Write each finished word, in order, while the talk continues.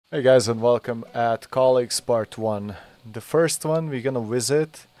Hey guys, and welcome at Colleagues Part 1. The first one we're gonna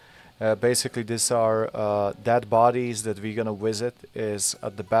visit, basically these are dead bodies that we're gonna visit is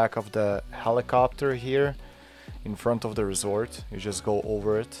at the back of the helicopter here in front of the resort. You just go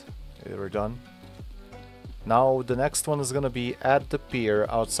over it, we're done. Now the next one is gonna be at the pier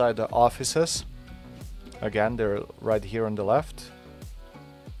outside the offices. Again, they're right here on the left.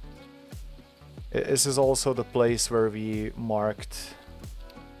 This is also the place where we marked.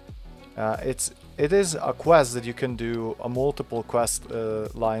 It is a quest that you can do multiple quest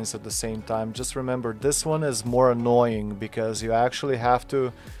lines at the same time. Just remember, this one is more annoying because you actually have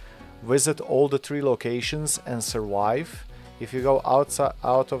to visit all the 3 locations and survive. If you go out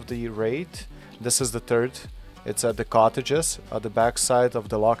of the raid, this is the third. It's at the Cottages at the backside of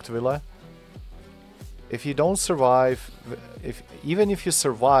the locked villa. If you don't survive, even if you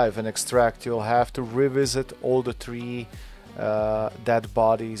survive and extract, you'll have to revisit all the 3 dead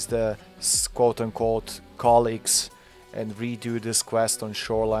bodies, the quote-unquote colleagues, and redo this quest on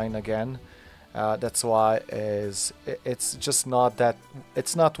Shoreline again. That's why it's just not that,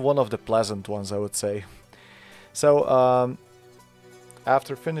 it's not one of the pleasant ones, I would say. So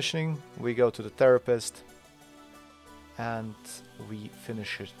after finishing, we go to the therapist and we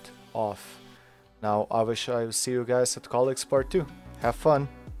finish it off. Now I wish I will see you guys at Colleagues Part 2. Have fun!